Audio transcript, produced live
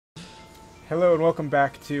Hello and welcome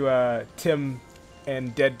back to Tim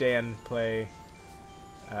and Dead Dan play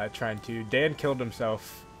Trine2. Dan killed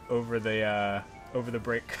himself over the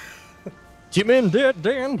break. Tim and Dead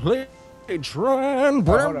Dan play Trine.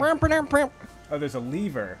 Oh, there's a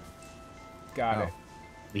lever. Got it.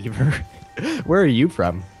 Lever? Where are you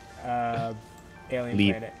from? Alien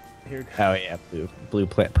planet. Here. Oh yeah,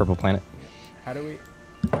 purple planet. How do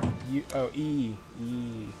we? E.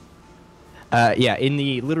 Yeah, in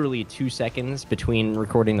the literally 2 seconds between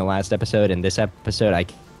recording the last episode and this episode, I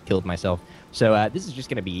killed myself. So this is just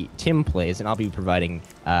going to be Tim plays, and I'll be providing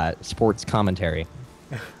sports commentary.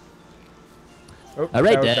 Oh, all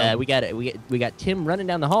right, we got Tim running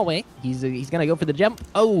down the hallway. He's gonna go for the jump.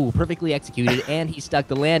 Oh, perfectly executed, and he stuck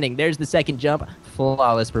the landing. There's the second jump.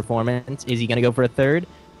 Flawless performance. Is he gonna go for a third?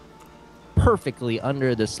 Perfectly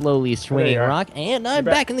under the slowly swinging rock, and I'm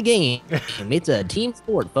back in the game. It's a team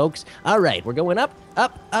sport, folks. All right, we're going up,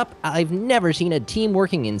 up, up. I've never seen a team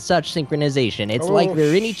working in such synchronization. It's like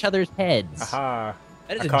they're in each other's heads. Aha!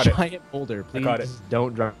 That is a giant boulder. Please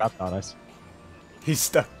don't drop it on us. He's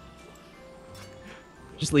stuck.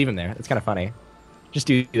 Just leave him there. It's kind of funny. Just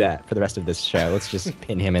do that for the rest of this show. Let's just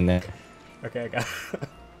pin him in there. Okay, I got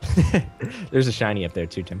it. There's a shiny up there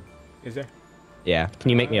too, Tim. Is there? Yeah. Can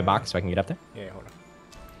you make me a box so I can get up there? Yeah,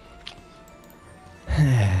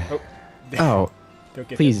 hold on. Oh,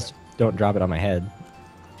 please don't drop it on my head.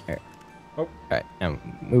 All right. Oh. All right. Now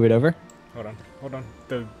move it over. Hold on.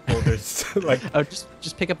 The boulder's like. Oh,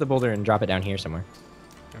 just pick up the boulder and drop it down here somewhere.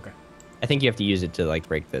 Okay. I think you have to use it to like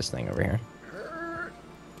break this thing over here.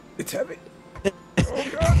 It's heavy. Oh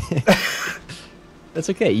god. That's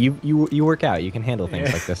okay. You work out. You can handle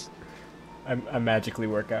things like this. I magically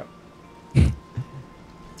work out.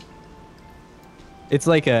 It's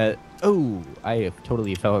like I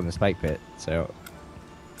totally fell in the spike pit. So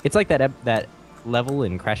it's like that level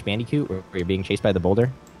in Crash Bandicoot where you're being chased by the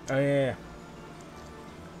boulder. Oh yeah.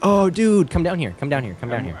 Oh dude, come down here. Come down here.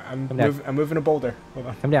 I'm moving a boulder. Hold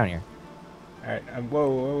on. Come down here. All right.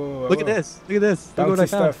 Whoa. Look at this. Bouncy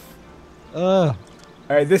stuff. All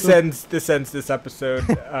right. This ends this episode.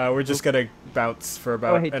 We're just gonna bounce for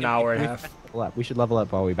about an hour and a half. We should level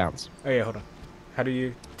up while we bounce. Oh yeah. Hold on. How do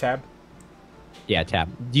you tab? Yeah, tab.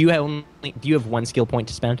 Do you have one skill point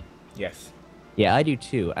to spend? Yes. Yeah, I do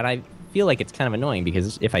too. And I feel like it's kind of annoying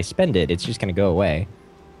because if I spend it, it's just gonna go away.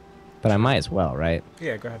 But I might as well, right?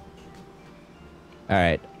 Yeah. Go ahead. All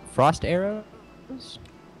right. Frost arrows.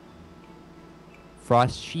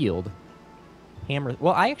 Frost shield. Hammer.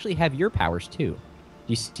 Well, I actually have your powers too.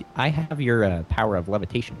 I have your power of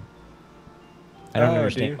levitation. I don't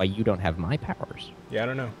understand why you don't have my powers. Yeah, I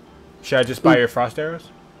don't know. Should I just buy your frost arrows?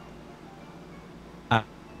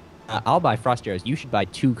 I'll buy frost arrows. You should buy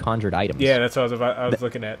 2 conjured items. Yeah, that's what I was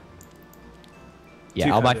looking at.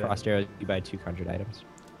 Yeah, I'll buy frost arrows. You buy 2 conjured items.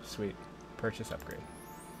 Sweet. Purchase upgrade.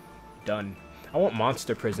 Done. I want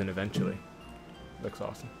monster prison eventually. Looks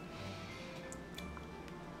awesome.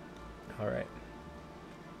 All right.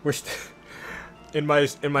 We're in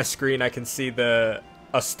my screen. I can see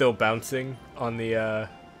us still bouncing on the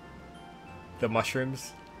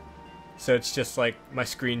mushrooms. So it's just like my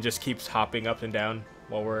screen just keeps hopping up and down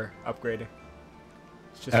while we're upgrading.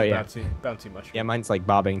 It's just bouncy mushroom. Yeah, mine's like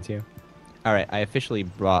bobbing too. All right, I officially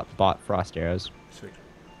bought frost arrows. Sweet.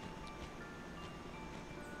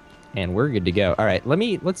 And we're good to go. All right,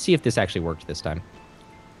 let's see if this actually worked this time.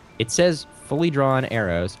 It says fully drawn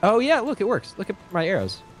arrows. Oh yeah, look, it works. Look at my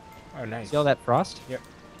arrows. Oh, nice. See all that frost? Yep.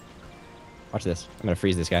 Watch this. I'm gonna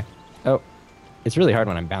freeze this guy. Oh, it's really hard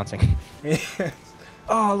when I'm bouncing.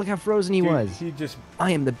 Oh, look how frozen he was.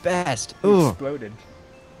 I am the best. He exploded.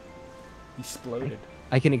 He exploded.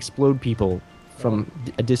 I can explode people from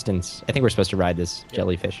a distance. I think we're supposed to ride this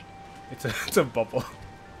jellyfish. It's a bubble.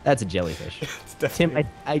 That's a jellyfish. It's definitely...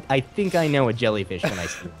 Tim, I think I know a jellyfish when I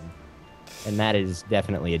see one. And that is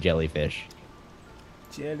definitely a jellyfish.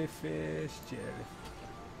 Jellyfish.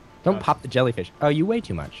 Don't pop the jellyfish. Oh, you weigh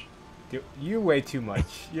too much. You weigh too much.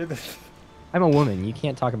 You're the... I'm a woman. You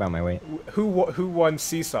can't talk about my weight. Who won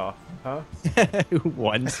Seesaw? Huh? Who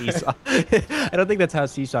won Seesaw? I don't think that's how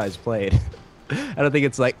Seesaw is played. I don't think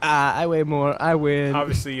it's like, I weigh more, I win.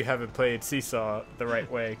 Obviously, you haven't played Seesaw the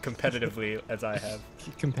right way, competitively, as I have.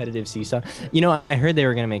 Competitive Seesaw. You know, I heard they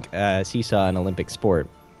were going to make Seesaw an Olympic sport.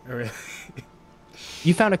 Really?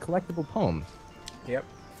 You found a collectible poem. Yep.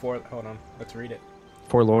 Hold on. Let's read it.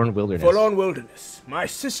 Forlorn Wilderness. Forlorn Wilderness. My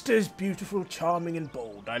sister is beautiful, charming, and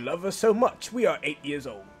bold. I love her so much. We are 8 years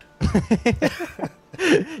old.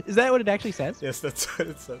 Is that what it actually says? Yes, that's what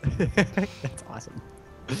it says. That's awesome.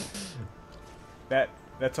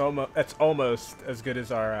 That's almost as good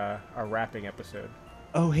as our rapping episode.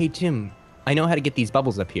 Oh, hey Tim, I know how to get these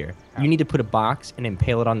bubbles up here. How? You need to put a box and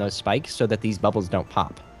impale it on those spikes so that these bubbles don't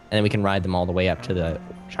pop. And then we can ride them all the way up to the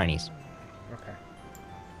shinies.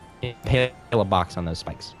 Okay. Impale a box on those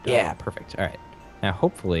spikes. Yeah, perfect. All right. Now,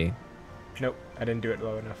 hopefully... Nope, I didn't do it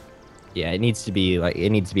low enough. Yeah, it needs to be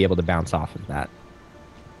able to bounce off of that.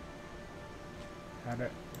 Got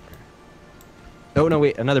it. Okay. Oh, no,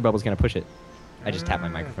 wait. Another bubble's going to push it. I just tapped my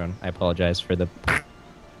microphone. I apologize for the...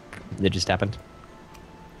 that just happened.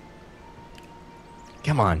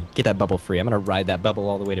 Come on, get that bubble free. I'm going to ride that bubble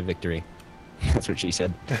all the way to victory. That's what she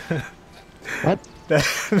said. What? That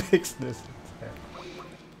makes no sense.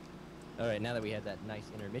 All right, now that we had that nice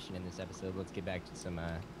intermission in this episode, let's get back to some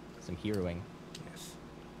heroing. Yes.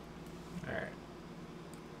 All right.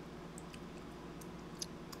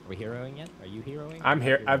 Are we heroing yet? Are you heroing? I'm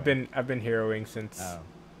here. I've been heroing since. Oh.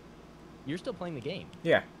 You're still playing the game.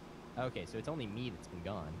 Yeah. Okay, so it's only me that's been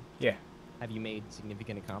gone. Yeah. Have you made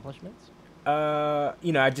significant accomplishments?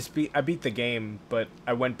 You know, I beat the game, but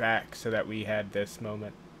I went back so that we had this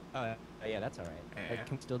moment. Yeah, that's all right. Yeah.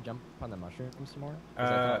 Can we still jump on the mushrooms some more? 'Cause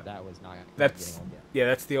I thought that was not That's getting old yet. yeah.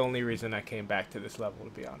 That's the only reason I came back to this level,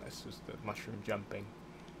 to be honest, was the mushroom jumping.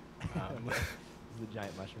 The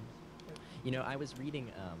giant mushrooms. You know, I was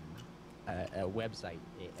reading a website,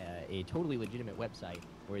 a totally legitimate website,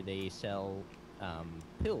 where they sell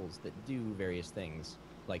pills that do various things,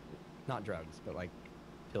 like not drugs, but like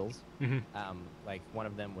pills. Mm-hmm. Like one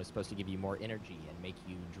of them was supposed to give you more energy and make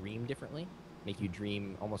you dream differently, make you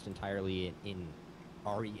dream almost entirely in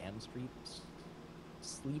REM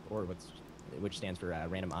sleep, or which stands for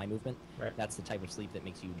random eye movement. Right. That's the type of sleep that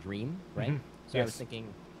makes you dream, right? Mm-hmm. So Yes. I was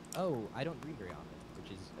thinking, oh, I don't dream very often,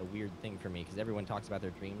 which is a weird thing for me because everyone talks about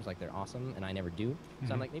their dreams like they're awesome, and I never do. Mm-hmm.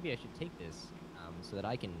 So I'm like, maybe I should take this so that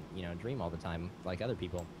I can, dream all the time like other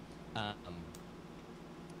people.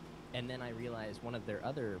 And then I realized one of their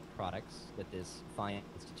other products that this fine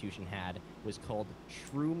institution had was called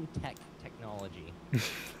Shroom Tech Technology.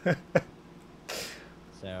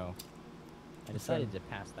 So I decided to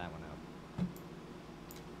pass that one out.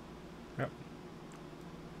 Yep.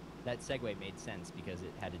 That segue made sense because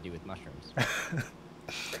it had to do with mushrooms.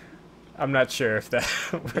 I'm not sure if that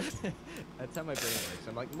works. That's how my brain works.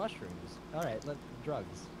 I'm like, mushrooms. All right,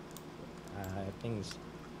 drugs. Things.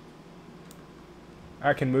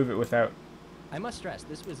 I can move it without. I must stress,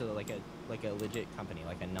 this was like a legit company,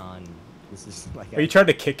 like a non. This is like. Are you trying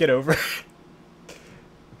to kick it over? I'm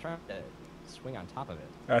trying to swing on top of it.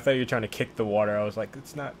 I thought you were trying to kick the water. I was like,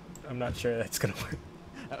 it's not. I'm not sure that's gonna work.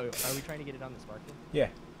 Oh, are we trying to get it on the sparkler? Yeah.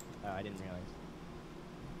 Oh, I didn't realize.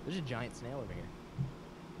 There's a giant snail over here.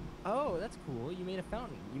 Oh, that's cool. You made a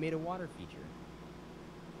fountain. You made a water feature.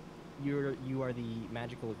 You are the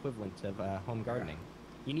magical equivalent of home gardening.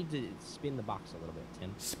 You need to spin the box a little bit,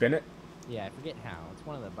 Tim. Spin it? Yeah, I forget how. It's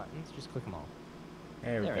one of the buttons. Just click them all.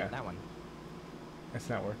 There we go. That one. That's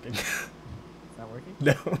not working. It's not working?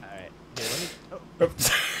 No. All right. Here, let me... Oh. Oops.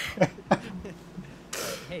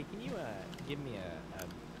 Hey, can you give me a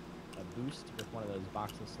boost with one of those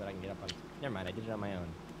boxes so that I can get up on... Never mind, I did it on my own.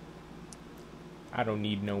 I don't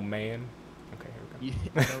need no man. Okay, here we go.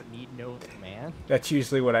 You don't need no man? That's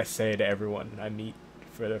usually what I say to everyone I meet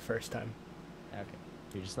for the first time. Okay.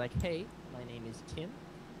 You're just like, hey, my name is Tim.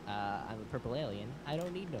 I'm a purple alien. I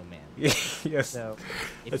don't need no man. Yes. So,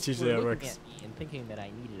 if That's you usually were how it looking works. at me and thinking that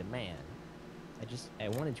I needed a man, I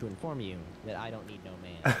wanted to inform you that I don't need no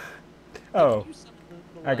man. Oh, Use some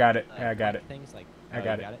little, I got it. Yeah, I got like it. Things like, I oh,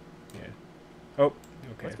 got you it. Yeah. Oh, okay.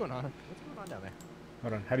 What's going on? What's going on down there?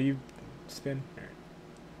 Hold on. How do you spin? All right.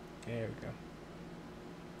 There we go.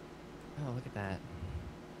 Oh, look at that.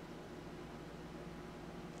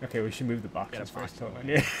 Okay, we should move the boxes Got a box first. Hold on.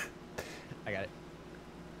 going. Yeah. I got it.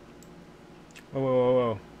 Whoa, whoa, whoa,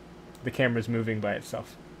 whoa. The camera's moving by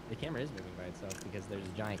itself. The camera is moving by itself because there's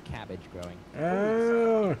a giant cabbage growing.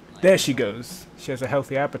 Oh, there she goes. She has a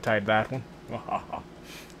healthy appetite, that one.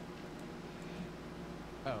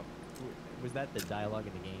 Oh, was that the dialogue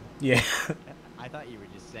in the game? Yeah. I thought you were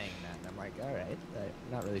just saying that, and I'm like, all right,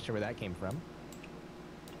 not really sure where that came from.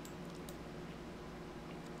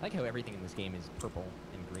 I like how everything in this game is purple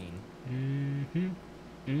and green.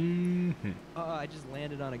 Oh, I just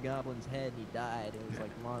landed on a goblin's head and he died. It was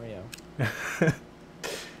like Mario.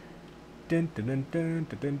 That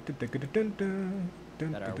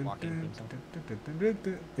our walking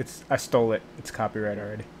theme It's. I stole it. It's copyright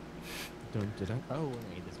already. Oh, we're gonna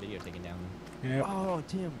get this video taken down. Yep. Oh,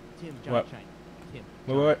 Tim, giant What? shiny. Tim.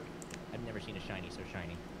 What? I've never seen a shiny so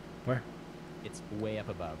shiny. Where? It's way up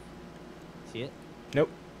above. See it? Nope.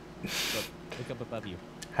 Look up above you.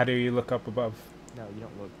 How do you look up above? No, you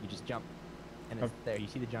don't look. You just jump, and it's there. You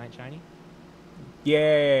see the giant shiny?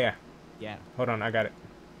 Yeah. Yeah. Hold on, I got it.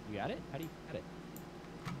 You got it? How do you get it?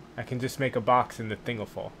 I can just make a box and the thing will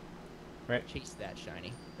fall. Right? Chase that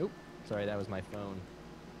shiny. Oop. Sorry, that was my phone.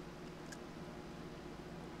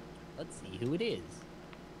 Let's see who it is.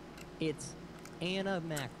 It's Anna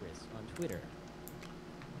Macris on Twitter.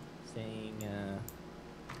 Saying,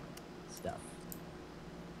 stuff.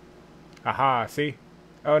 Aha, see?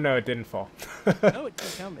 Oh no, it didn't fall. No, it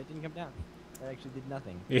didn't come. It didn't come down. It actually did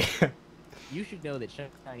nothing. Yeah. You should know that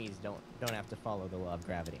shinies don't have to follow the law of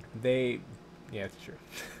gravity. Yeah, it's true.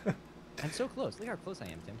 I'm so close. Look how close I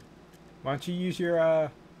am, Tim. Why don't you use your,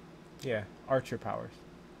 archer powers?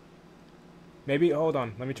 Maybe, hold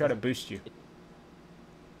on, let me try to boost you. It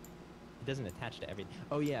doesn't attach to everything.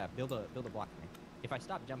 Oh yeah, build a block for me. If I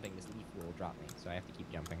stop jumping, this leaf will drop me, so I have to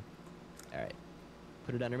keep jumping. All right,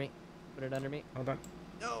 put it under me. Put it under me. Hold on.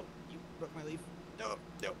 No, you broke my leaf. No,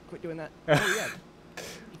 quit doing that. Oh yeah,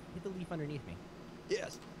 hit the leaf underneath me.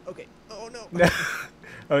 Yes. Okay. Oh no.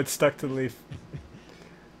 Oh, it's stuck to the leaf.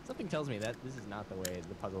 Something tells me that this is not the way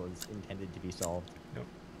the puzzle is intended to be solved. Nope.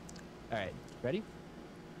 All right, ready?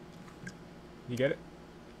 You get it?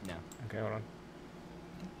 No. Okay, hold on.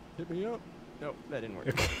 Hit me up. Nope, that didn't work.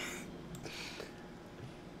 Okay.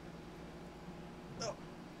 No.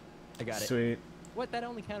 I got it. Sweet. What? That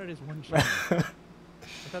only counted as one shiny. I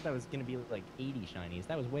thought that was gonna be like 80 shinies.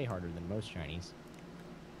 That was way harder than most shinies.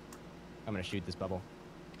 I'm gonna shoot this bubble.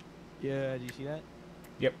 Yeah, did you see that?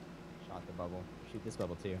 Yep. Shot the bubble. Shoot this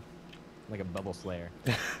bubble too. Like a bubble slayer.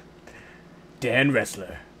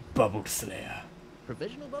 DanRezler, Bubble Slayer.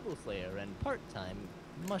 Professional bubble slayer and part-time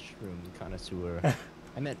mushroom connoisseur.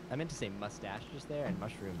 I meant to say mustache just there, and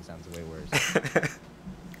mushroom sounds way worse.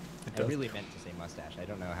 I really meant to say mustache. I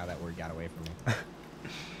don't know how that word got away from me.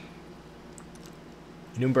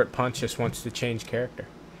 Noombert Punch just wants to change character.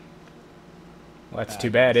 Well, that's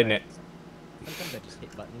too bad, isn't it? Sometimes I just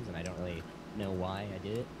hit buttons and I don't really know why I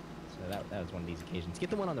did it. So that was one of these occasions. Get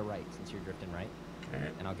the one on the right, since you're drifting right.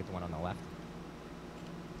 Alright. And I'll get the one on the left.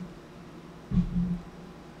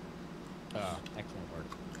 Oh, excellent work.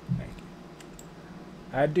 Thank you.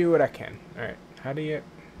 I do what I can. Alright, how do you...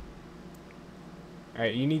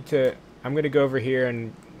 Alright, you need to... I'm going to go over here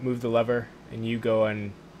and move the lever, and you go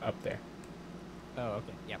on up there. Oh,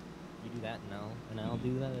 okay. Yeah. You do that, and I'll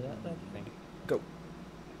do that thing. Go.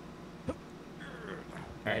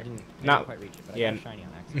 I Alright. didn't quite reach it, but yeah. I got shiny on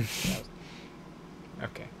accident. So that was...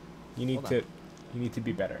 Okay. You need to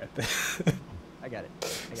be better at this. I got it.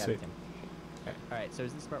 I got Sweet. it, Tim. Alright, so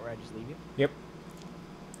is this part where I just leave you? Yep.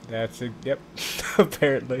 That's a... Yep.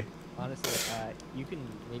 Apparently. Honestly, you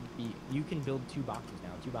can build 2 boxes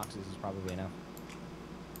now. 2 boxes is probably enough.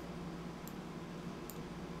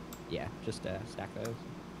 Yeah, just stack those.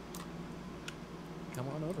 Come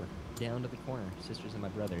on over. Down to the corner. Sisters and my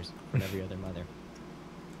brothers. From every other mother.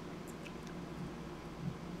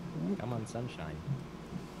 Come on, sunshine.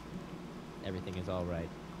 Everything is alright.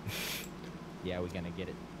 Yeah, we're gonna get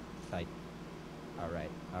it tight.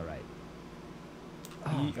 Alright, alright.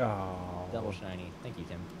 Oh. Double shiny. Thank you,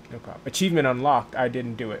 Tim. No problem. Achievement unlocked. I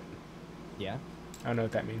didn't do it. Yeah? I don't know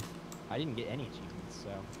what that means. I didn't get any achievements, so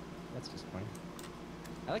that's just fun.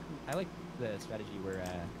 I like the strategy where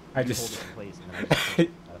I you just hold it in place and then I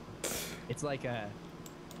just it's like a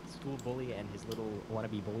school bully and his little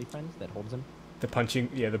wannabe bully friends that holds him. the punching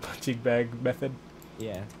bag method.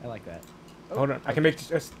 Yeah, I like that. Oh, Hold on, I can make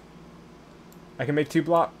just. I can make 2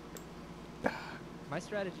 block. my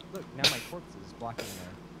strategy. Look, now my corpse is blocking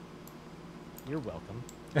there. You're welcome.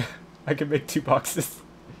 I can make 2 boxes.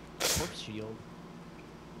 Corpse shield.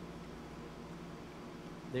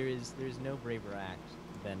 There's no braver act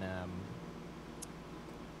than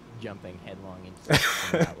jumping headlong into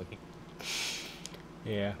something without looking.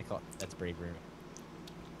 Yeah. I call it, that's bravery.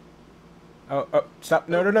 Oh, stop.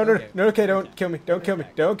 No, okay, don't kill me. Don't kill me.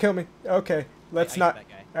 Don't kill me. Okay, let's not. That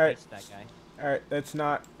guy. Alright. Ice that guy. Alright, that's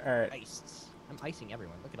not. Alright. Ice. I'm icing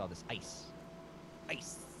everyone. Look at all this ice.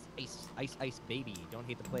 Ice. Ice. Ice. Ice. Baby. Don't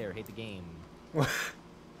hate the player. Hate the game.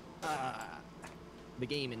 The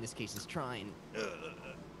game in this case is Trine.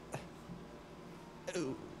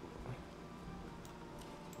 Ooh.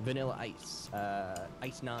 Vanilla Ice.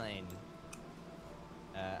 Ice 9.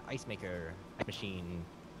 Ice Maker. Ice Machine.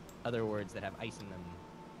 Other words that have ice in them.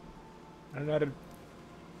 I don't know how to.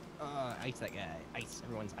 Ice that guy. Ice.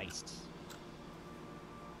 Everyone's iced.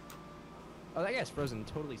 Oh, that guy's frozen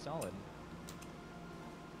totally solid.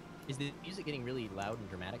 Is the music getting really loud and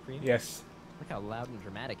dramatic for you? Yes. Look how loud and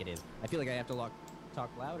dramatic it is. I feel like I have to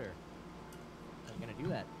talk louder. I'm gonna do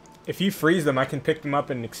that. If you freeze them, I can pick them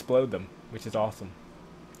up and explode them, which is awesome.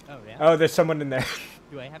 Oh, yeah? Oh, there's someone in there.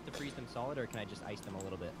 Do I have to freeze them solid, or can I just ice them a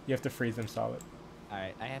little bit? You have to freeze them solid. All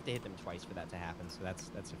right, I have to hit them twice for that to happen, so that's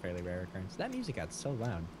a fairly rare occurrence. That music got so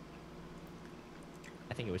loud.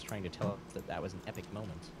 I think it was trying to tell us that that was an epic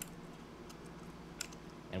moment.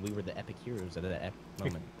 And we were the epic heroes of that epic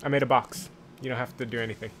moment. I made a box. You don't have to do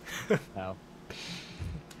anything. Oh.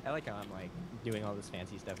 I like how I'm like doing all this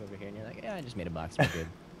fancy stuff over here, and you're like, yeah, I just made a box. We're good.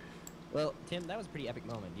 Well, Tim, that was a pretty epic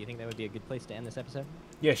moment. Do you think that would be a good place to end this episode?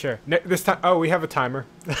 Yeah, sure. This time, oh, we have a timer.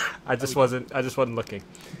 I just wasn't looking.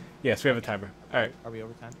 Yes, we have a timer. All right. Are we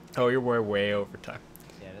over time? Oh, you're way over time.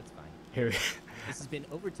 Yeah, that's fine. Here. This has been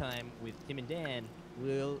Overtime with Tim and Dan.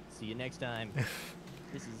 We'll see you next time.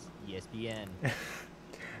 This is ESPN.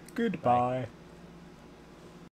 Goodbye. Bye.